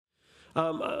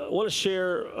I want to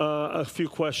share a few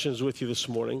questions with you this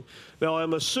morning. Now,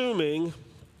 I'm assuming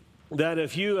that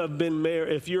if you have been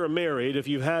married, if you're married, if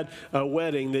you've had a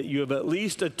wedding, that you have at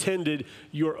least attended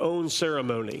your own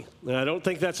ceremony. And I don't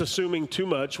think that's assuming too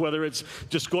much, whether it's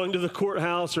just going to the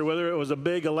courthouse or whether it was a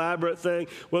big elaborate thing,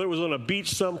 whether it was on a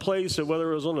beach someplace or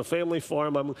whether it was on a family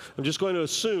farm. I'm just going to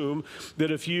assume that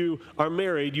if you are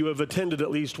married, you have attended at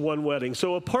least one wedding.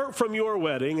 So apart from your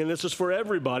wedding, and this is for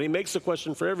everybody, makes the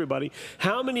question for everybody,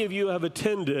 how many of you have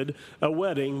attended a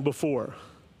wedding before?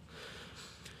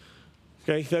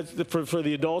 Okay, that's for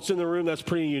the adults in the room, that's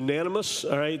pretty unanimous,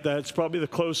 all right? That's probably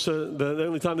the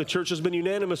only time the church has been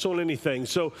unanimous on anything.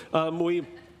 So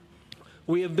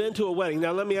we have been to a wedding.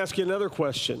 Now, let me ask you another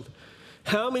question.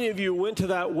 How many of you went to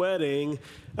that wedding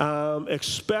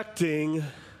expecting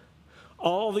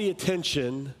all the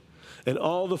attention and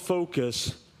all the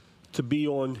focus to be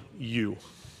on you?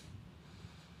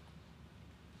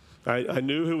 I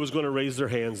knew who was going to raise their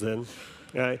hands then.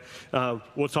 Okay?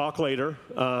 We'll talk later.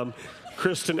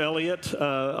 Kristen Elliott,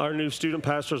 our new student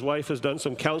pastor's wife, has done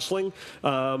some counseling,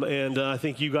 and I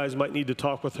think you guys might need to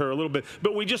talk with her a little bit.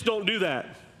 But we just don't do that.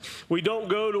 We don't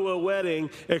go to a wedding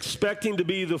expecting to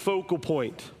be the focal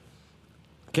point.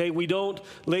 Okay, we don't,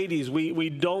 ladies, we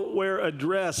don't wear a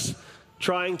dress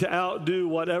trying to outdo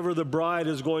whatever the bride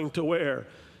is going to wear.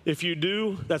 If you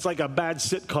do, that's like a bad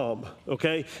sitcom,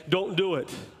 okay? Don't do it.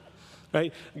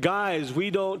 Right? Guys, we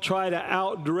don't try to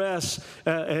outdress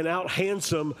and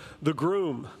out-handsome the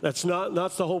groom. That's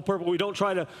the whole purpose. We don't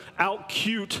try to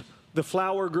out-cute the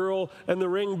flower girl and the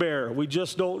ring bearer. We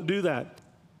just don't do that.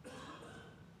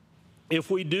 If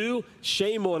we do,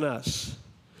 shame on us.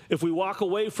 If we walk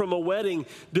away from a wedding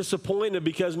disappointed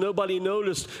because nobody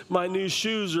noticed my new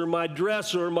shoes or my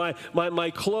dress or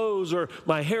my clothes or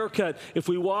my haircut, if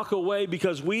we walk away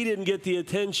because we didn't get the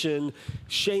attention,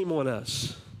 shame on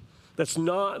us. That's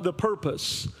not the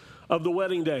purpose of the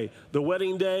wedding day. The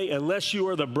wedding day, unless you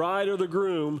are the bride or the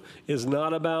groom, is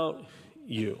not about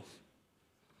you.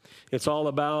 It's all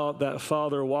about that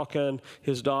father walking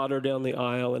his daughter down the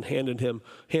aisle and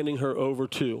handing her over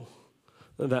to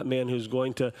that man who's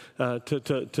going to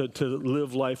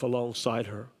live life alongside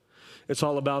her. It's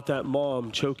all about that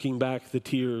mom choking back the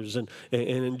tears and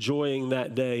enjoying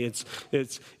that day.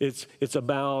 It's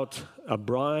about a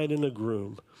bride and a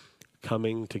groom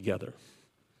coming together.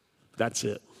 That's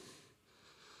it.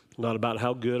 Not about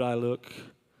how good I look.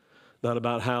 Not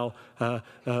about how I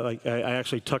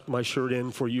actually tucked my shirt in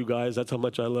for you guys. That's how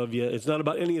much I love you. It's not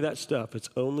about any of that stuff.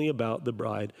 It's only about the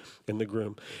bride and the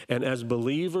groom. And as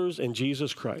believers in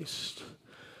Jesus Christ,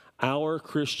 our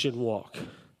Christian walk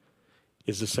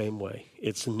is the same way.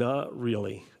 It's not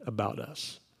really about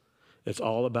us. It's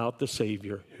all about the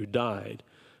Savior who died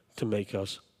to make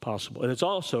us possible. And it's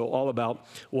also all about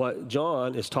what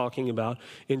John is talking about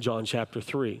in John chapter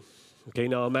 3. Okay,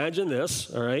 now imagine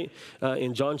this, all right?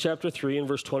 In John chapter 3 and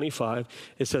verse 25,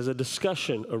 it says a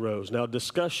discussion arose. Now,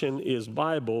 discussion is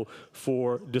Bible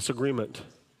for disagreement,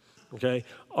 okay?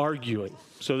 Arguing.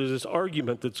 So there's this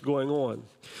argument that's going on.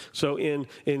 So in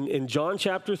John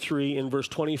chapter 3 and verse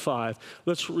 25,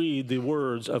 let's read the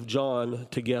words of John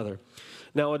together.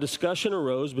 Now, a discussion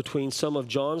arose between some of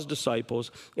John's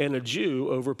disciples and a Jew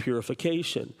over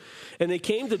purification. And they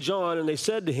came to John and they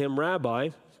said to him, Rabbi,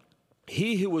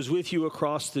 he who was with you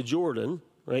across the Jordan,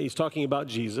 right? He's talking about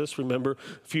Jesus. Remember,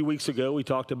 a few weeks ago we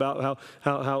talked about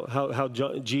how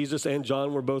Jesus and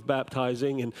John were both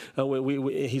baptizing, and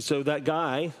so that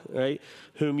guy, right,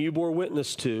 whom you bore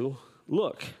witness to,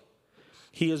 look,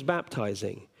 he is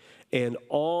baptizing, and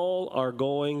all are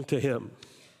going to him.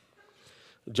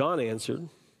 John answered,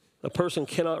 a person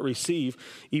cannot receive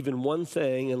even one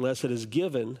thing unless it is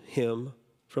given him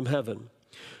from heaven.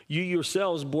 You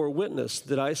yourselves bore witness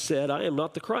that I said, I am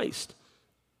not the Christ,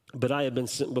 but I have been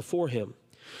sent before him.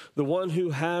 The one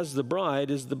who has the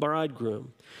bride is the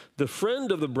bridegroom. The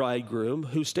friend of the bridegroom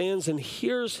who stands and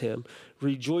hears him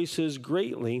rejoices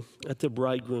greatly at the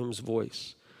bridegroom's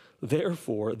voice.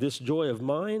 Therefore, this joy of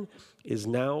mine is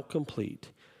now complete.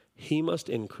 He must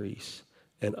increase,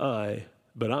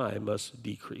 but I must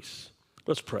decrease.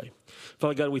 Let's pray.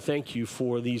 Father God, we thank you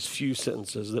for these few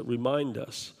sentences that remind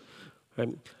us, right,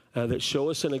 that show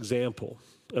us an example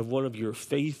of one of your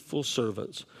faithful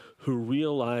servants who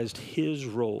realized his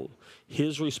role,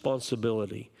 his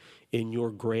responsibility in your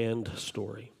grand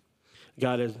story.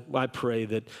 God, I pray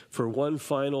that for one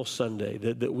final Sunday,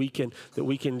 that we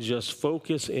can just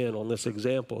focus in on this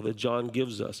example that John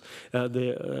gives us,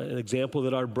 an example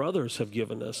that our brothers have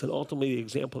given us, and ultimately the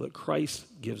example that Christ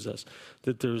gives us.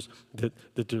 That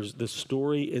the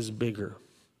story is bigger.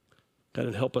 God,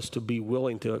 and help us to be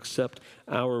willing to accept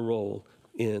our role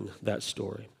in that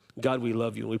story. God, we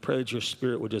love you, and we pray that your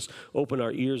Spirit would just open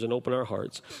our ears and open our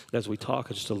hearts as we talk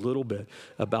just a little bit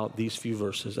about these few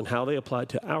verses and how they apply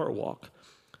to our walk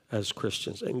as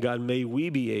Christians. And God, may we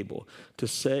be able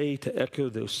to echo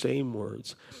those same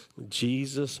words,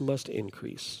 Jesus must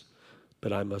increase,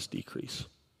 but I must decrease.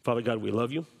 Father God, we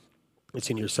love you. It's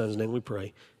in your Son's name we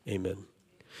pray. Amen.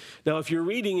 Now, if you're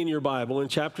reading in your Bible in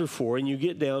chapter 4 and you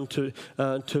get down to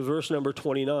verse number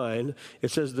 29, it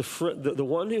says the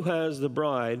one who has the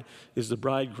bride is the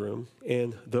bridegroom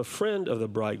and the friend of the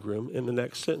bridegroom in the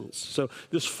next sentence. So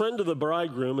this friend of the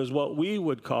bridegroom is what we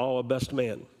would call a best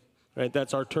man, right?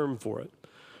 That's our term for it,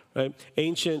 right?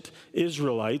 Ancient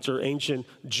Israelites or ancient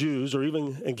Jews or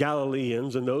even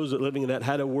Galileans and those that living in that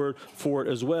had a word for it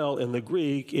as well. In the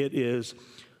Greek, it is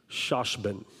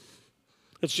shoshban.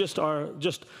 It's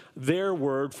just their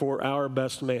word for our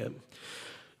best man.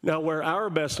 Now, where our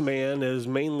best man is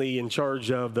mainly in charge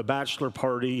of the bachelor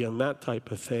party and that type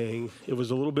of thing, it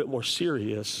was a little bit more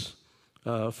serious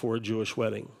for a Jewish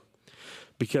wedding,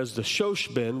 because the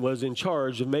shoshban was in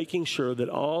charge of making sure that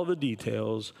all the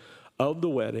details of the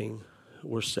wedding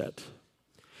were set.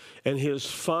 And his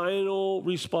final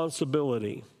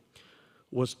responsibility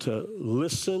was to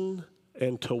listen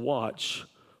and to watch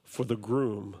for the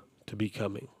groom to be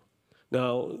coming.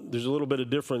 Now, there's a little bit of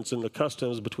difference in the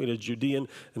customs between a Judean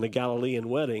and a Galilean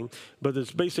wedding, but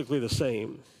it's basically the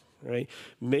same, right?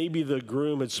 Maybe the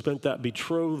groom had spent that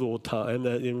betrothal time,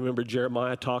 that you remember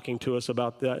Jeremiah talking to us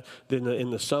about that in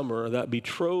the summer, that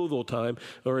betrothal time,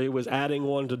 or he was adding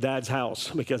one to dad's house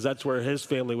because that's where his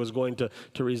family was going to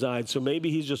reside. So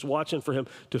maybe he's just watching for him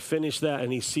to finish that,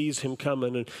 and he sees him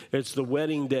coming, and it's the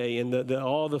wedding day, and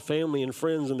all the family and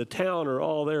friends in the town are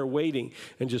all there waiting,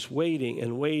 and just waiting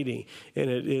and waiting.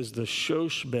 And it is the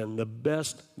shoshban, the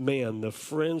best man, the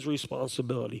friend's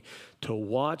responsibility to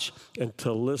watch and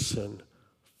to listen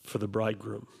for the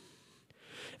bridegroom.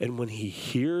 And when he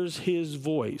hears his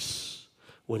voice,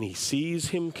 when he sees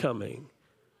him coming,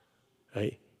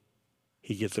 right,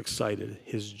 he gets excited.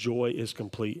 His joy is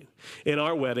complete. In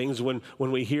our weddings, when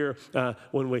we hear,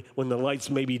 when the lights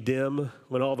may be dim,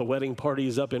 when all the wedding party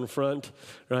is up in front,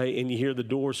 right, and you hear the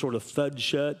door sort of thud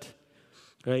shut,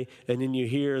 right, and then you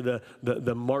hear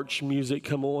the march music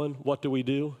come on, what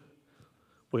do?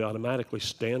 We automatically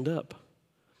stand up,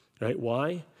 right?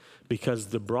 Why? Because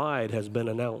the bride has been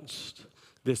announced.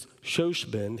 This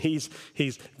shoshban, he's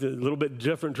a little bit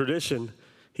different tradition.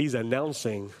 He's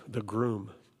announcing the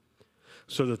groom,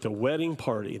 so that the wedding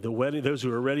party, those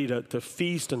who are ready to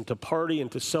feast and to party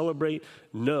and to celebrate,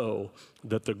 know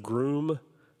that the groom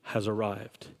has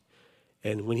arrived.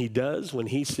 And when he does, when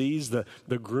he sees the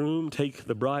groom take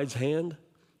the bride's hand,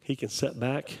 he can sit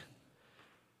back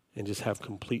and just have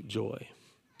complete joy,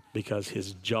 because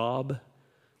his job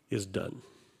is done.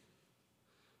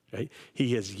 Right?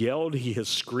 He has yelled, he has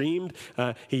screamed,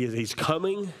 he's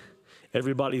coming.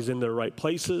 Everybody's in their right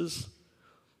places.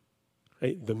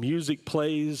 Right? The music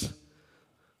plays,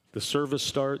 the service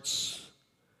starts,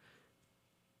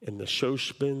 and the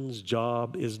shoshban's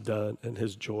job is done, and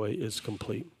his joy is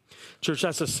complete. Church,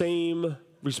 that's the same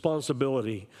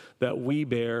responsibility that we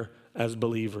bear as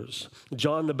believers.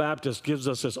 John the Baptist gives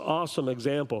us this awesome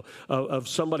example of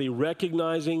somebody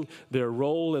recognizing their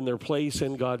role and their place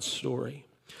in God's story.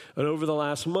 And over the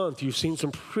last month, you've seen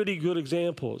some pretty good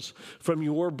examples from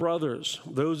your brothers,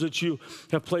 those that you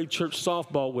have played church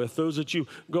softball with, those that you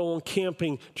go on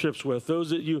camping trips with, those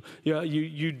that you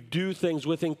do things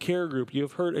with in care group.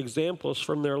 You've heard examples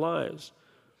from their lives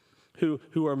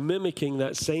who are mimicking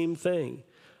that same thing.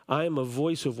 I am a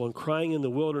voice of one crying in the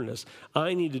wilderness.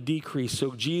 I need to decrease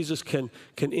so Jesus can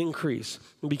increase.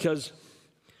 Because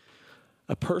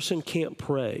a person can't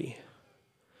pray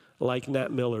like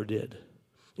Nat Miller did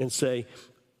and say,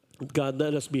 God,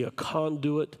 let us be a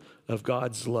conduit of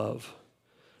God's love.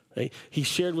 Right? He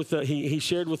shared with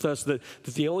us that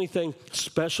the only thing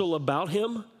special about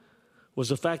him was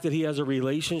the fact that he has a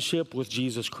relationship with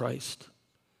Jesus Christ.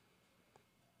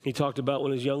 He talked about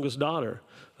when his youngest daughter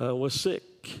was sick,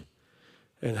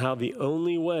 and how the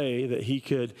only way that he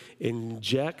could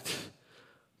inject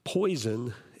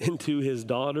poison into his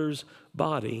daughter's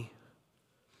body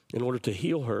in order to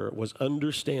heal her was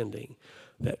understanding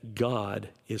that God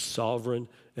is sovereign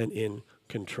and in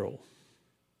control.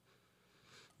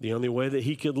 The only way that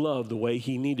he could love the way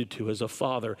he needed to as a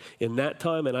father in that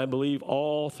time, and I believe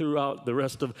all throughout the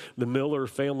rest of the Miller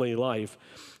family life,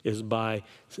 is by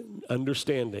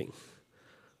understanding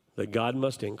that God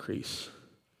must increase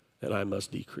and I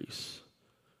must decrease.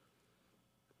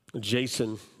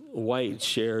 Jason White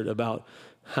shared about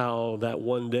how that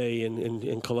one day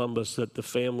in Columbus that the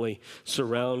family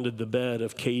surrounded the bed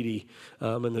of Katie,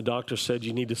 and the doctor said,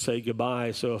 you need to say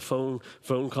goodbye. So a phone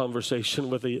conversation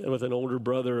with an older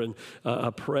brother and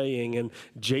praying, and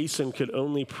Jason could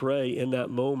only pray in that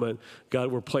moment,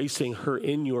 God, we're placing her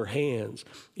in your hands.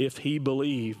 If he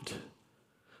believed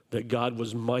that God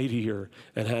was mightier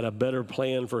and had a better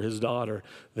plan for his daughter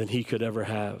than he could ever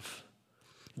have.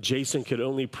 Jason could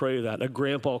only pray that. A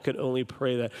grandpa could only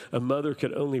pray that. A mother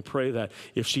could only pray that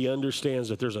if she understands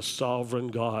that there's a sovereign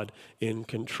God in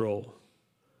control.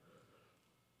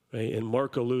 Right? And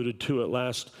Mark alluded to it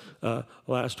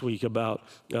last week about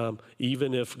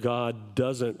even if God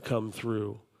doesn't come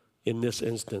through in this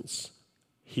instance,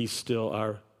 we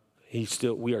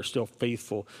are still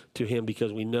faithful to him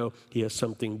because we know he has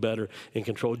something better in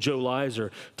control. Joe Lizer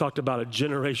talked about a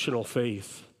generational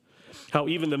faith. How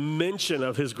even the mention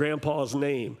of his grandpa's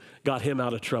name got him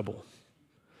out of trouble.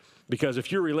 Because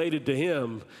if you're related to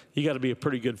him, you got to be a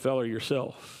pretty good fella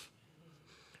yourself.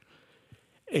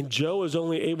 And Joe is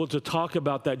only able to talk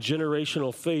about that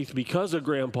generational faith because of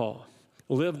grandpa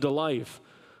lived a life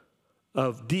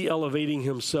of de-elevating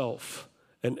himself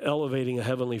and elevating a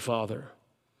heavenly Father.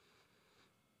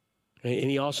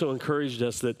 And he also encouraged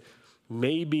us that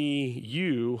maybe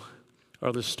you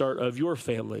are the start of your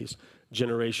family's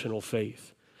generational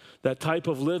faith. That type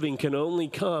of living can only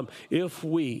come if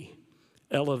we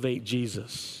elevate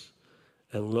Jesus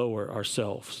and lower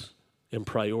ourselves in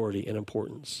priority and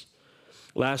importance.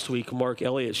 Last week, Mark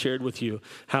Elliott shared with you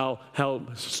how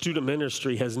student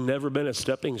ministry has never been a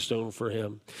stepping stone for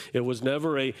him. It was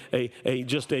never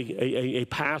just a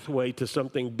pathway to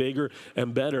something bigger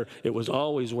and better. It was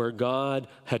always where God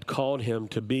had called him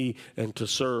to be and to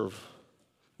serve.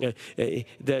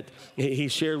 That he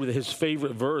shared with his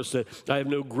favorite verse that I have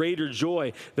no greater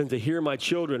joy than to hear my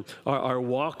children are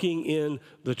walking in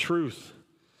the truth.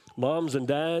 Moms and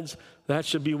dads, that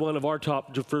should be one of our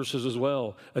top verses as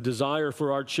well. A desire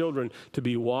for our children to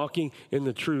be walking in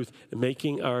the truth and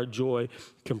making our joy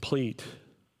complete.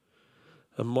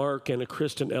 A Mark and a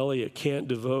Kristen Elliott can't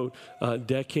devote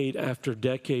decade after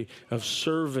decade of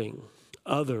serving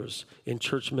others in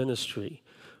church ministry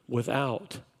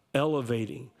without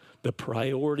elevating the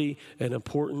priority and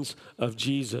importance of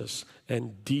Jesus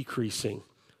and decreasing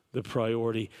the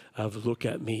priority of look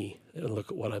at me and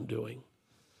look at what I'm doing.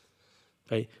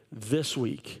 Okay? This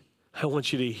week, I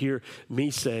want you to hear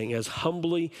me saying as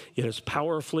humbly yet as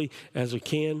powerfully as I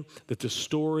can that the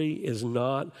story is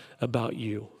not about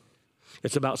you.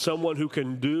 It's about someone who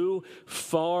can do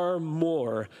far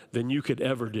more than you could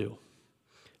ever do,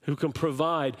 who can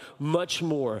provide much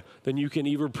more than you can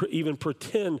even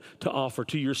pretend to offer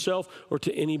to yourself or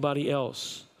to anybody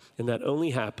else. And that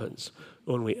only happens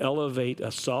when we elevate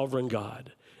a sovereign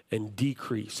God and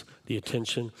decrease the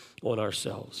attention on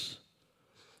ourselves.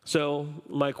 So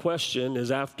my question is,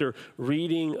 after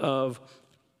reading of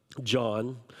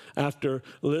John, after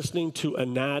listening to a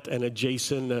Nat and a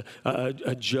Jason,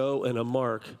 a Joe and a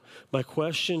Mark, my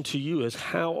question to you is,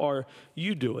 how are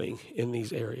you doing in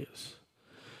these areas?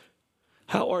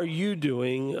 How are you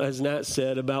doing, as Nat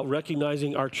said, about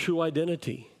recognizing our true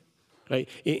identity, right,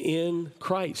 in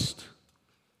Christ?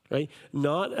 Right?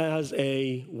 Not as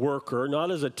a worker, not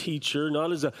as a teacher,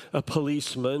 not as a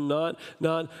policeman, not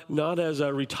as a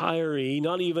retiree,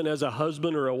 not even as a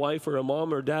husband or a wife or a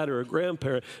mom or dad or a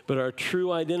grandparent, but our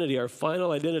true identity, our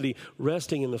final identity,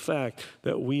 resting in the fact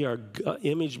that we are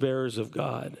image bearers of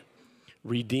God,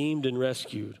 redeemed and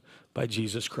rescued by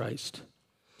Jesus Christ.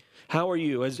 How are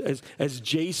you, as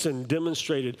Jason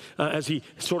demonstrated, as he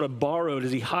sort of borrowed,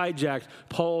 as he hijacked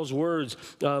Paul's words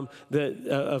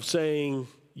of saying,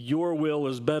 your will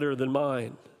is better than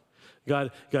mine.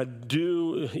 God, I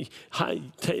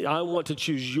want to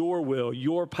choose your will,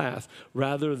 your path,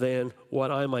 rather than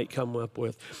what I might come up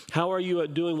with. How are you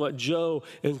at doing what Joe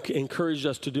encouraged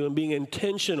us to do and being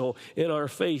intentional in our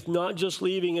faith, not just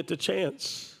leaving it to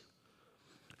chance?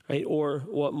 Right? Or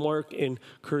what Mark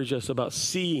encouraged us about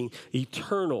seeing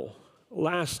eternal,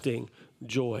 lasting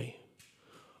joy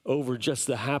over just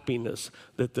the happiness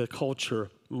that the culture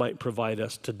might provide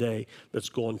us today that's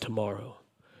gone tomorrow.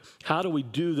 How do we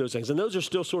do those things? And those are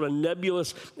still sort of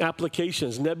nebulous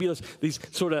applications, these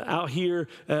sort of out here,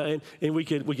 and we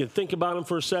could think about them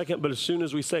for a second, but as soon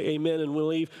as we say amen and we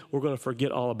leave, we're going to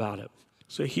forget all about it.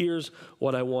 So here's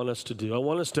what I want us to do. I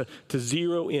want us to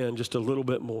zero in just a little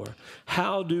bit more.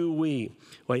 How do we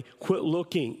quit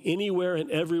looking anywhere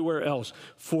and everywhere else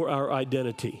for our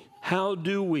identity? How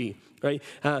do we right?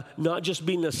 Not just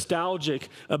being nostalgic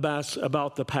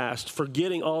about the past,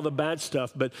 forgetting all the bad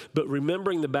stuff, but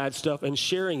remembering the bad stuff and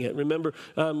sharing it. Remember,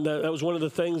 that was one of the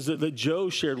things that Joe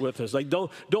shared with us. Like,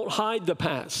 don't hide the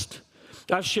past.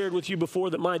 I've shared with you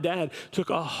before that my dad took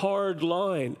a hard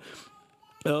line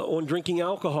on drinking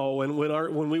alcohol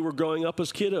when we were growing up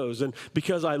as kiddos. And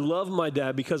because I love my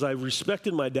dad, because I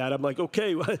respected my dad, I'm like,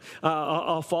 okay,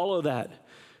 I'll follow that.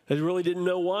 I really didn't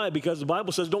know why, because the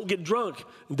Bible says don't get drunk.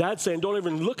 And Dad's saying don't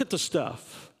even look at the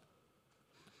stuff.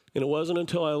 And it wasn't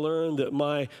until I learned that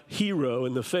my hero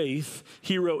in the faith,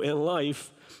 hero in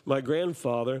life, my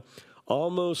grandfather,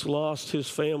 almost lost his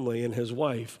family and his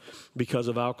wife because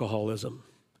of alcoholism.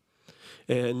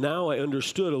 And now I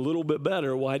understood a little bit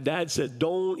better why Dad said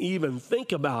don't even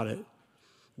think about it,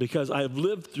 because I've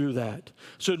lived through that.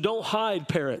 So don't hide,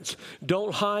 parents.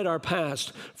 Don't hide our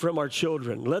past from our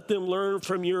children. Let them learn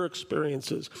from your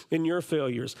experiences and your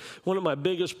failures. One of my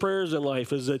biggest prayers in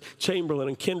life is that Chamberlain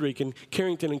and Kendrick and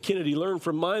Carrington and Kennedy learn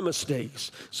from my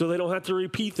mistakes so they don't have to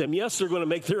repeat them. Yes, they're going to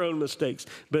make their own mistakes,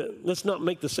 but let's not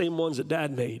make the same ones that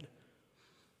Dad made.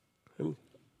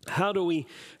 How do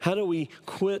we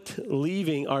quit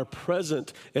leaving our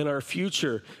present and our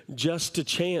future just to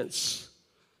chance?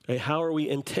 Right? How are we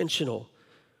intentional?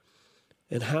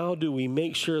 And how do we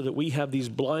make sure that we have these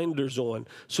blinders on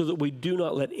so that we do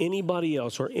not let anybody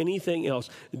else or anything else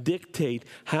dictate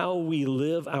how we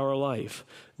live our life?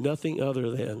 Nothing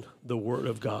other than the Word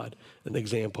of God, an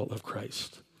example of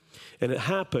Christ. And it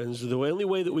happens, the only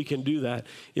way that we can do that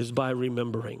is by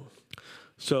remembering.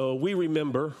 So we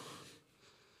remember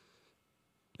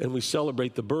and we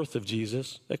celebrate the birth of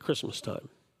Jesus at Christmas time.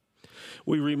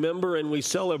 We remember and we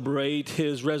celebrate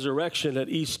his resurrection at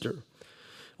Easter.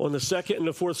 On the second and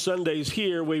the fourth Sundays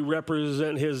here, we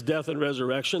represent his death and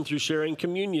resurrection through sharing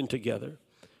communion together.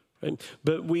 Right?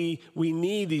 But we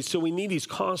need these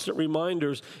constant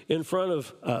reminders in front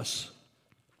of us.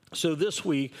 So this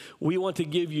week, we want to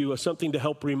give you something to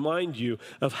help remind you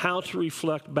of how to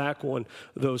reflect back on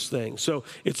those things. So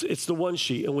it's the one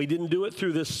sheet, and we didn't do it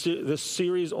through this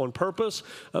series on purpose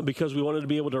because we wanted to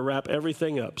be able to wrap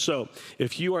everything up. So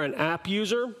if you are an app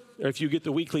user, or if you get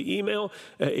the weekly email,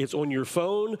 it's on your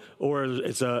phone, or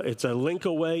it's a link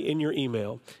away in your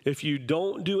email. If you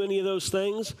don't do any of those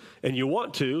things and you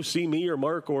want to, see me or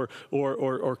Mark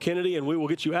or Kennedy, and we will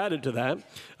get you added to that.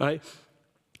 All right.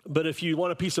 But if you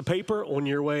want a piece of paper on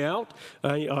your way out,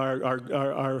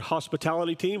 our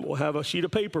hospitality team will have a sheet of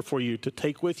paper for you to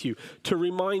take with you to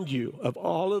remind you of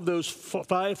all of those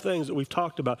 5 things that we've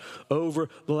talked about over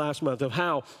the last month, of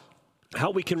how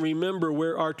we can remember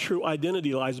where our true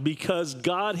identity lies, because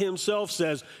God himself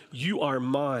says, "You are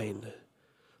mine."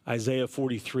 Isaiah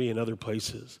 43 and other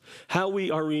places. How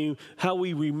we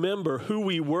remember who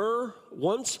we were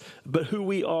once, but who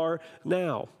we are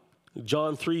now.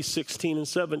 John 3:16 and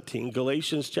 17,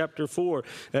 Galatians chapter 4.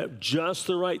 At just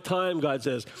the right time, God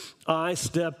says, I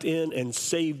stepped in and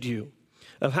saved you.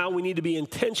 Of how we need to be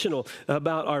intentional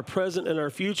about our present and our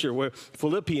future, where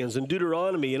Philippians and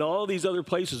Deuteronomy and all these other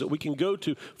places that we can go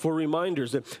to for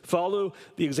reminders that follow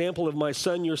the example of my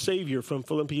son, your Savior, from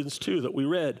Philippians 2 that we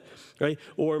read, right?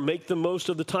 Or make the most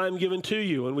of the time given to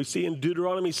you. And we see in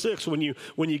Deuteronomy 6, when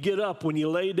you get up, when you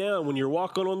lay down, when you're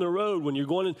walking on the road, when you're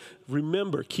going to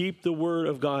remember, keep the Word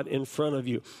of God in front of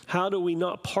you. How do we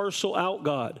not parcel out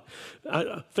God?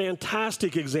 A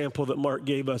fantastic example that Mark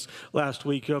gave us last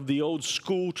week of the old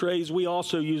school trays. We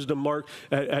also used them, Mark,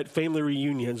 at family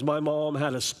reunions. My mom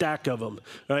had a stack of them,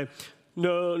 right?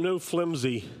 No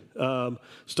flimsy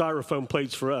styrofoam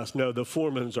plates for us. No, the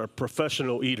Foremans are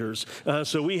professional eaters.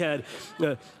 So we had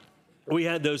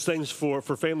those things for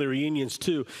family reunions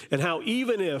too. And how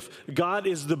even if God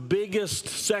is the biggest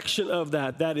section of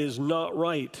that is not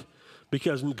right.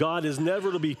 Because God is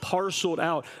never to be parceled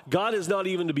out. God is not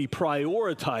even to be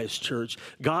prioritized, church.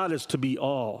 God is to be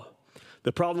all.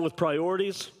 The problem with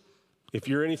priorities, if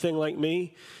you're anything like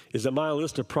me, is that my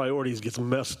list of priorities gets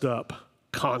messed up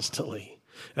constantly.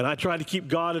 And I try to keep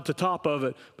God at the top of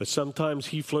it, but sometimes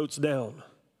he floats down.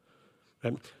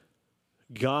 And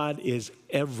God is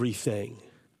everything,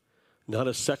 not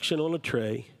a section on a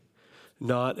tray,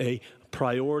 not a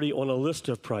priority on a list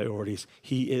of priorities.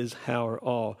 He is our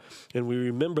all. And we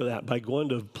remember that by going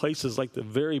to places like the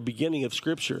very beginning of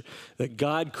Scripture, that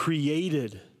God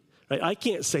created. Right? I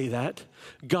can't say that.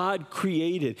 God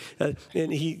created.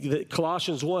 And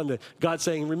Colossians 1, that God's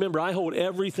saying, remember, I hold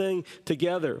everything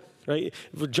together. Right?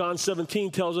 John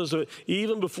 17 tells us that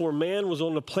even before man was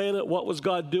on the planet, what was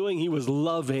God doing? He was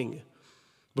loving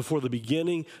before the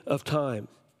beginning of time.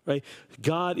 right?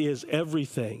 God is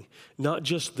everything, not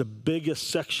just the biggest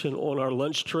section on our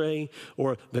lunch tray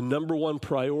or the number one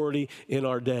priority in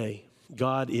our day.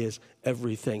 God is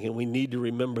everything, and we need to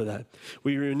remember that.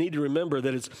 We need to remember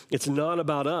that it's not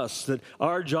about us, that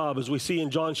our job, as we see in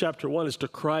John chapter 1, is to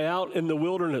cry out in the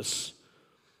wilderness,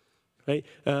 right?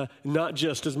 Not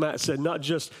just, as Matt said, not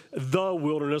just the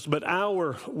wilderness, but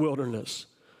our wilderness.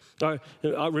 I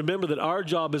remember that our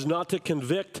job is not to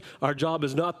convict. Our job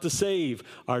is not to save.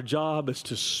 Our job is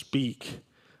to speak,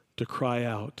 to cry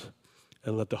out,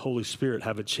 and let the Holy Spirit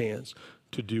have a chance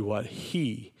to do what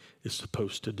He is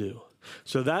supposed to do.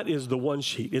 So that is the one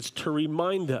sheet. It's to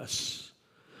remind us,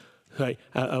 right,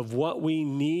 of what we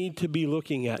need to be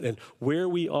looking at and where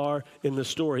we are in the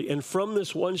story. And from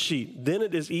this one sheet, then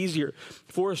it is easier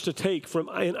for us to take from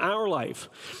in our life,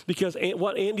 because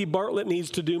what Andy Bartlett needs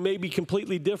to do may be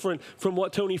completely different from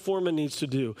what Tony Foreman needs to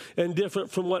do and different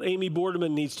from what Amy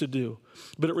Boardman needs to do.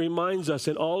 But it reminds us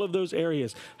in all of those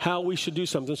areas how we should do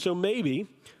something. So maybe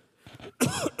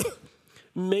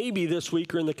maybe this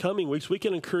week or in the coming weeks, we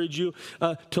can encourage you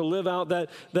to live out that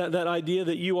idea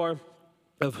that you are,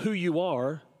 of who you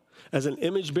are as an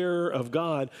image bearer of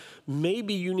God.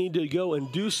 Maybe you need to go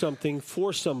and do something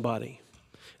for somebody.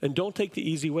 And don't take the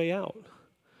easy way out.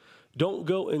 Don't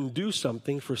go and do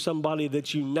something for somebody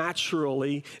that you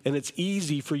naturally and it's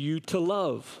easy for you to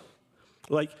love.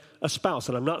 Like a spouse.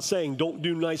 And I'm not saying don't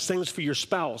do nice things for your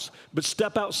spouse, but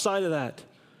step outside of that.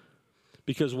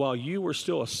 Because while you were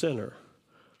still a sinner,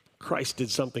 Christ did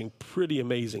something pretty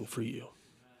amazing for you.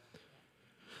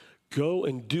 Go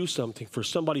and do something for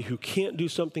somebody who can't do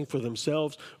something for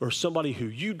themselves, or somebody who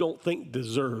you don't think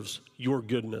deserves your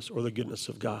goodness or the goodness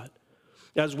of God.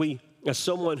 As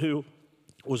someone who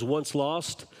was once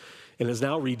lost and is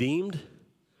now redeemed,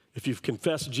 if you've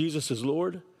confessed Jesus as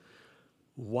Lord,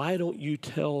 why don't you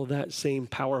tell that same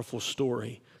powerful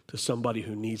story to somebody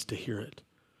who needs to hear it?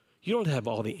 You don't have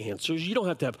all the answers. You don't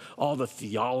have to have all the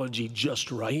theology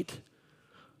just right.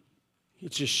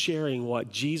 It's just sharing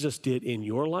what Jesus did in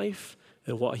your life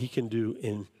and what He can do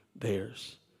in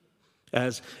theirs.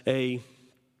 As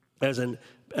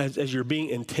you're being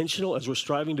intentional, as we're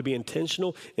striving to be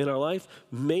intentional in our life,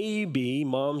 maybe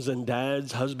moms and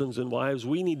dads, husbands and wives,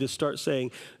 we need to start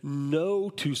saying no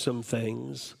to some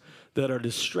things that are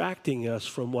distracting us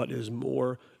from what is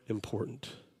more important.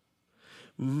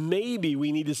 Maybe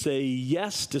we need to say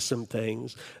yes to some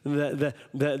things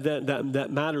that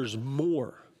matters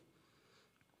more.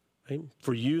 Right?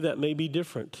 For you, that may be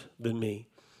different than me.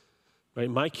 Right?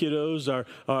 My kiddos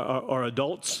are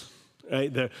adults.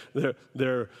 Right?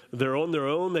 They're on their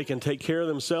own. They can take care of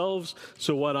themselves.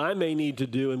 So what I may need to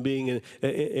do in being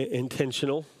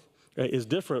intentional, right, is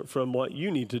different from what you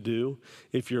need to do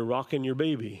if you're rocking your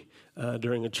baby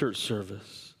during a church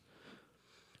service.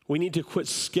 We need to quit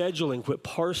scheduling, quit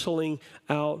parceling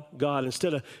out God.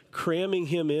 Instead of cramming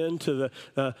Him into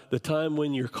the time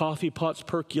when your coffee pot's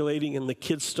percolating and the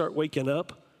kids start waking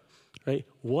up, right?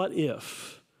 What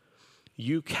if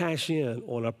you cash in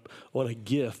on a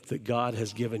gift that God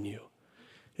has given you?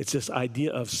 It's this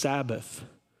idea of Sabbath.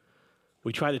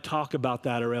 We try to talk about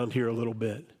that around here a little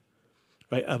bit,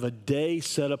 right? Of a day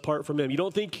set apart from Him. You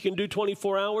don't think you can do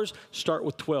 24 hours? Start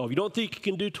with 12. You don't think you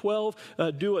can do 12?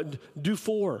 Do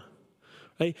 4.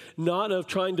 Right? Not of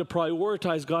trying to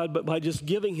prioritize God, but by just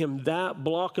giving Him that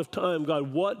block of time.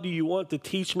 God, what do you want to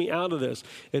teach me out of this?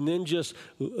 And then just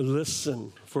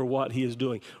listen for what He is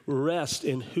doing. Rest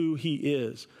in who He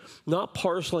is. Not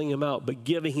parceling Him out, but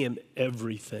giving Him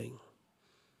everything.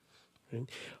 Right?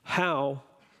 How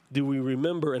do we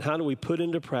remember and how do we put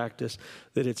into practice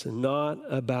that it's not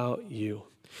about you?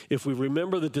 If we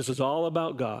remember that this is all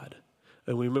about God,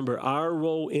 and we remember our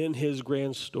role in His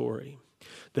grand story,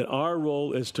 that our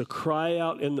role is to cry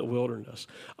out in the wilderness.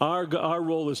 Our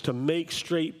role is to make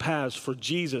straight paths for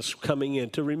Jesus coming in,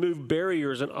 to remove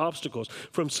barriers and obstacles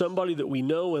from somebody that we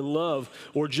know and love,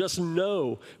 or just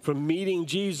know from meeting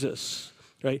Jesus,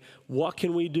 right? What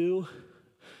can we do?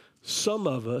 Some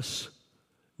of us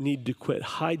need to quit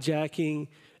hijacking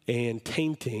and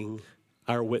tainting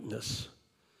our witness.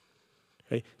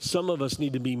 Okay? Some of us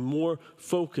need to be more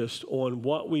focused on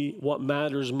what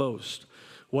matters most.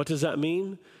 What does that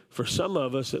mean? For some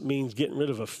of us, it means getting rid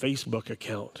of a Facebook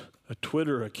account, a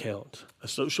Twitter account, a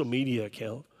social media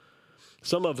account.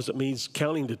 Some of us, it means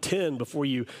counting to 10 before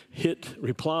you hit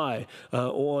reply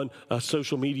on a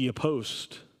social media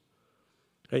post.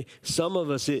 Okay? Some of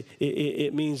us,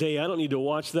 it means, hey, I don't need to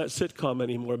watch that sitcom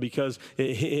anymore because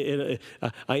I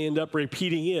end up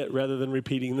repeating it rather than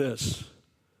repeating this.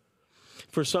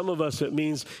 For some of us, it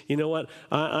means, you know what,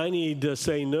 I need to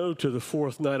say no to the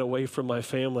fourth night away from my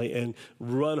family and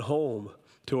run home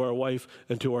to our wife,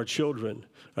 and to our children,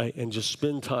 right? And just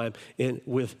spend time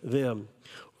with them,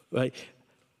 right?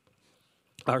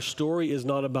 Our story is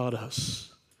not about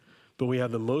us, but we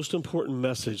have the most important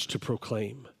message to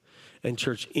proclaim. And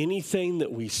church, anything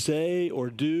that we say or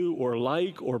do or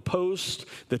like or post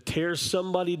that tears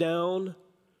somebody down,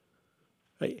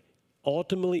 right,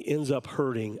 ultimately ends up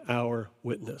hurting our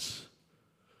witness.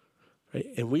 Right?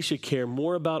 And we should care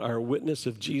more about our witness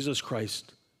of Jesus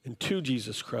Christ and to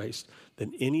Jesus Christ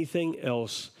than anything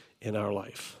else in our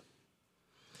life.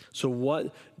 So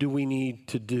what do we need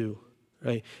to do,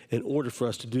 right, in order for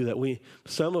us to do that?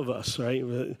 Some of us, right,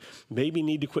 maybe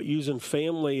need to quit using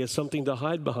family as something to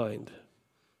hide behind,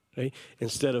 right,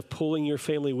 instead of pulling your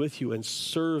family with you and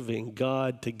serving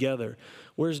God together.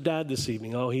 Where's Dad this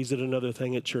evening? Oh, he's at another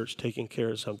thing at church taking care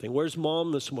of something. Where's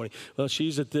Mom this morning? Well,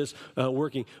 she's at this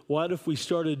working. What if we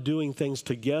started doing things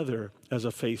together as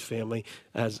a faith family,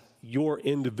 as your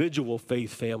individual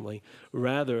faith family,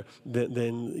 rather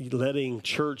than letting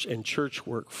church and church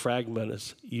work fragment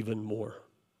us even more?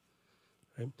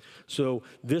 Right? So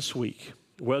this week,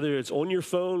 whether it's on your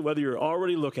phone, whether you're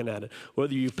already looking at it,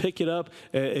 whether you pick it up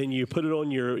and you put it on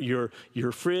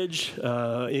your fridge,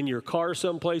 in your car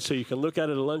someplace so you can look at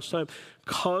it at lunchtime,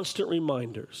 constant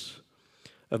reminders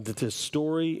of that this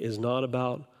story is not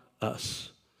about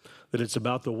us, that it's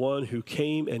about the one who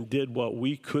came and did what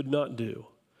we could not do,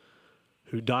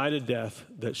 who died a death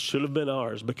that should have been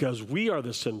ours because we are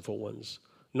the sinful ones,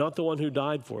 not the one who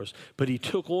died for us, but he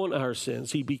took on our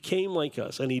sins. He became like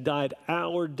us, and he died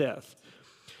our death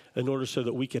in order so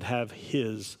that we could have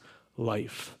his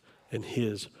life and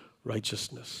his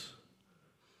righteousness.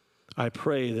 I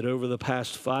pray that over the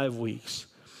past 5 weeks,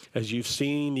 as you've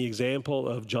seen the example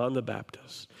of John the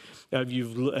Baptist, as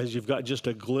you've got just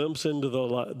a glimpse into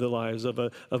the lives of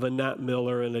a Nat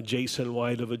Miller and a Jason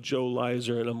White, of a Joe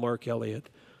Lizer and a Mark Elliott,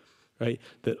 right?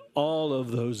 That all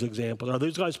of those examples, are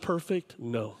those guys perfect?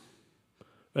 No,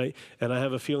 right? And I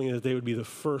have a feeling that they would be the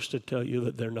first to tell you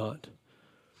that they're not.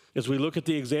 As we look at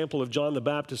the example of John the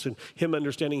Baptist and him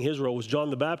understanding his role, was John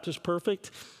the Baptist perfect?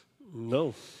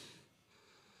 No.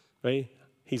 Right?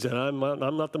 He said, I'm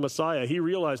not the Messiah. He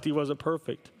realized he wasn't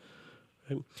perfect.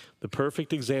 Right? The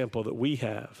perfect example that we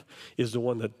have is the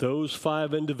one that those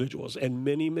 5 individuals and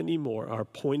many, many more are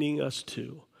pointing us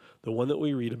to, the one that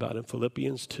we read about in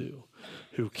Philippians 2,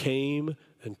 who came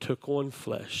and took on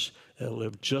flesh and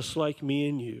lived just like me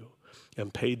and you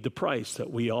and paid the price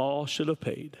that we all should have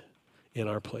paid in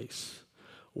our place.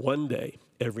 One day,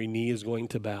 every knee is going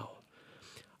to bow.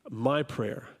 My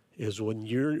prayer is when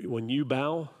you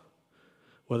bow,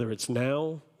 whether it's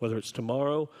now, whether it's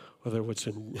tomorrow, whether it's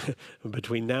in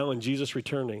between now and Jesus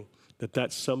returning,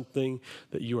 that's something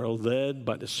that you are led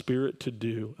by the Spirit to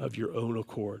do of your own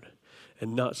accord,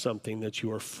 and not something that you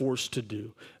are forced to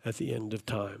do at the end of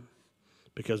time.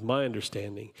 Because my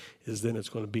understanding is then it's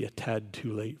going to be a tad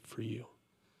too late for you.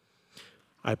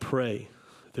 I pray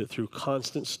that through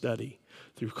constant study,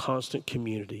 through constant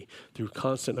community, through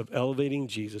constant of elevating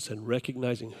Jesus and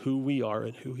recognizing who we are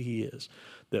and who he is,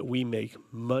 that we make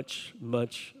much,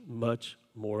 much, much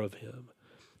more of him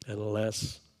and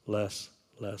less, less,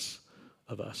 less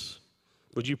of us.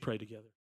 Would you pray together?